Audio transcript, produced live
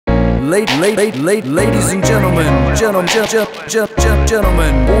Ladies and gentlemen,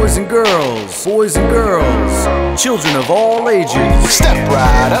 boys and girls, children of all ages. Step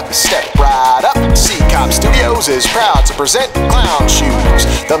right up, Kopp Studios is proud to present Clown Shoes,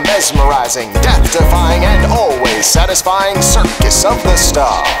 the mesmerizing, death-defying, and always satisfying circus of the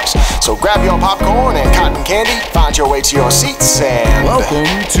stars. So grab your popcorn and cotton candy, find your way to your seats, and welcome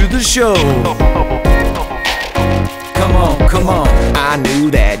to the show. Come on. I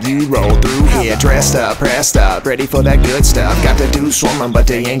knew that you rolled through here, dressed up, pressed up, ready for that good stuff. Got the dudes swarming, but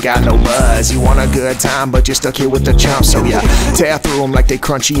they ain't got no buzz. You want a good time, but you're stuck here with the chumps. So yeah, tear through them like they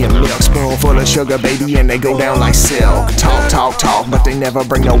crunchy and milk. Spoonful of sugar, baby, and they go down like silk. Talk, but they never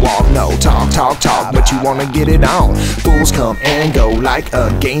bring no walk. No, talk, but you wanna get it on. Fools come and go like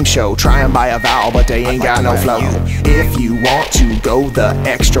a game show. Try and buy a vowel, but they ain't got no flow. If you want to go the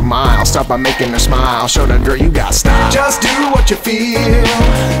extra mile, start by making her smile. Show the girl you got style. Just do what you feel,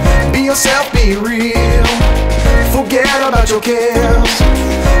 be yourself, be real. Forget about your cares,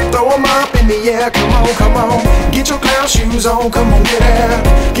 throw them up in the air. Come on, get your clown shoes on, come on, get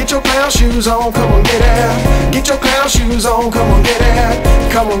it. Get your clown shoes on, come on, get it. Get your clown shoes on, come on, get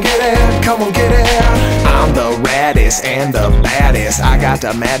it. Come on, get it, come on, get it. I'm the raddest and the baddest. I got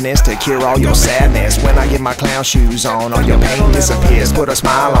the madness to cure all your sadness. When I get my clown shoes on, all your pain disappears. Put a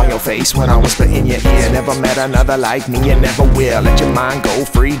smile on your face when I whisper in your ear. Never met another like me and never will. Let your mind go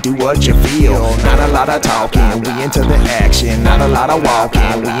free, do what you feel. Not a lot of talking, we into the action. Not a lot of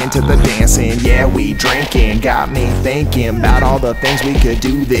walking, we into the dancing. Yeah, we drinking, got me thinking about all the things we could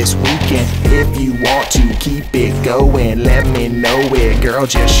do this weekend. If you want to keep it going, let me know it, girl,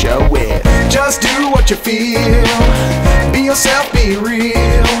 just show it. Just do what you feel, be yourself, be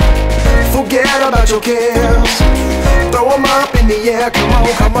real. Forget about your cares, throw them up in the air.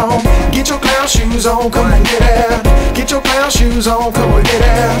 Come on, get your clown shoes on, come on, get it. Get your clown shoes on, come on, get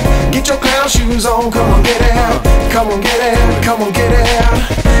it. Get your clown shoes on, come on, get it. Come on, get it, come on, get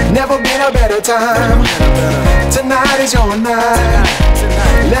it. Never been a better time, tonight is your night.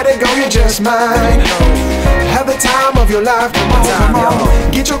 Let it go, you're just mine. Have the time of your life, come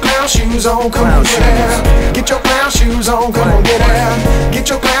on. Get your clown shoes on, come on, get it. Get your clown shoes on, come on, get it. Get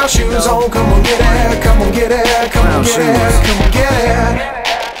your clown shoes on, come on, get it. Come on, get it, come on, get it. Come on, get it.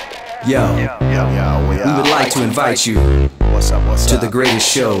 Yo, we would like to invite you to the greatest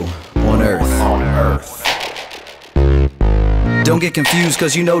show on earth. Don't get confused,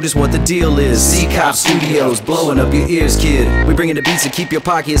 cause you know just what the deal is. Kopp Studios, blowing up your ears, kid. We bringing the beats to keep your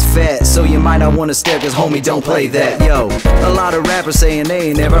pockets fat, so you might not wanna step, cause homie, don't play that. Yo, a lot of rappers saying they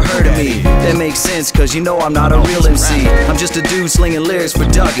ain't never heard of me. That makes sense, cause you know I'm not a real MC. I'm just a dude slinging lyrics for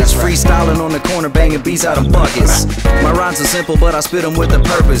ducats, freestyling on the corner, banging beats out of buckets. My rhymes are simple, but I spit them with a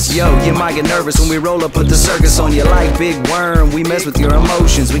purpose. Yo, you might get nervous when we roll up, put the circus on you like Big Worm. We mess with your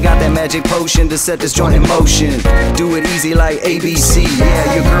emotions, we got that magic potion to set this joint in motion. Do it easy like ABC,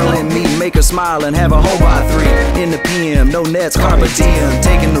 yeah, your girl and me. Make her smile and have a home by 3 in the PM, no nets, carpe diem.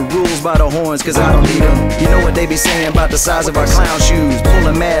 Taking the rules by the horns, cause I don't need them. You know what they be saying about the size of our clown shoes.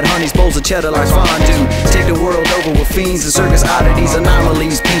 Pulling mad honeys, bowls of cheddar like fondue. Take the world over with fiends and circus oddities,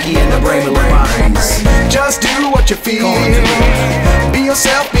 anomalies, Pinky and the brain of lines. Just do what you feel, be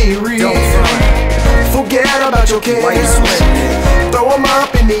yourself, be real. Forget about your cares, throw them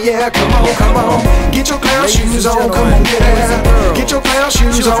up in the air. Come on, get your clown shoes on, come on, get it. Get your clown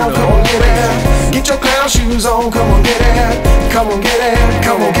shoes on, come on, get it. Get your clown shoes on, come on, get it. Come on, get it,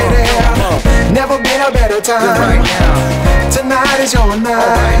 come on, get it. Never been a better time, tonight is your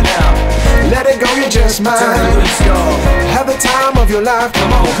night. Let it go, you're just mine. Have the time of your life,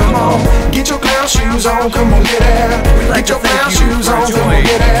 come on. Get your clown shoes on, come on, get it. Get your clown shoes on, come on,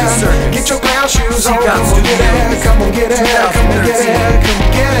 get it. Get your clown shoes on, come on, get it. Come on, get it, come on, get it. Come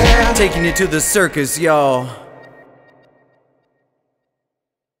on, get it. Taking you to the circus, y'all.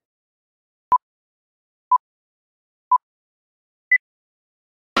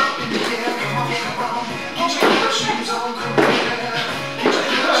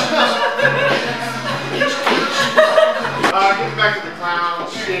 Get back to the clown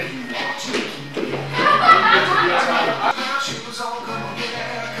shit.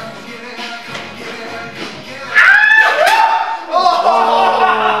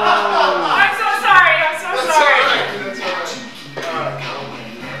 I'm so sorry.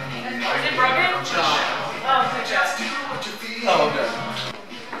 Is it broken? Oh, okay.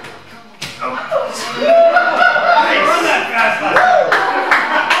 Hey, run that fast, lad.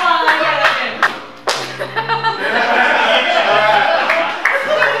 Hold on, I got it.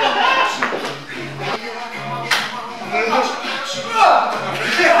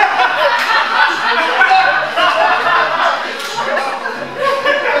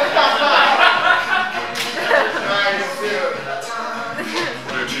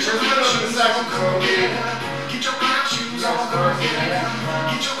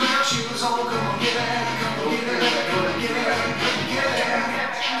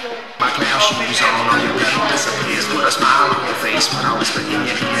 shoes on. All your pain disappears, put a smile on your face. When I whisper in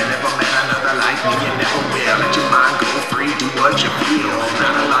your ear, never met another like me. You never will. Let your mind go free, do what you feel.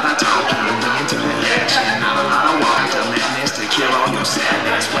 Not a lot of talking, we into the action. Not a lot of walk to madness to cure all your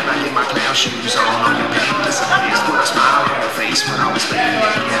sadness. When I get my clown shoes on, all your pain disappears. Put a smile on your face. When I whisper in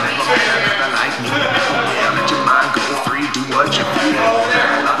your ear, never met another like me. You never will. Let your mind go free, do what you feel. Not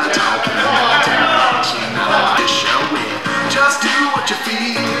a lot of talking, we into the action. Not a lot to show it. Just do what you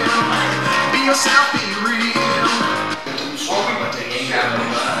feel. Be yourself.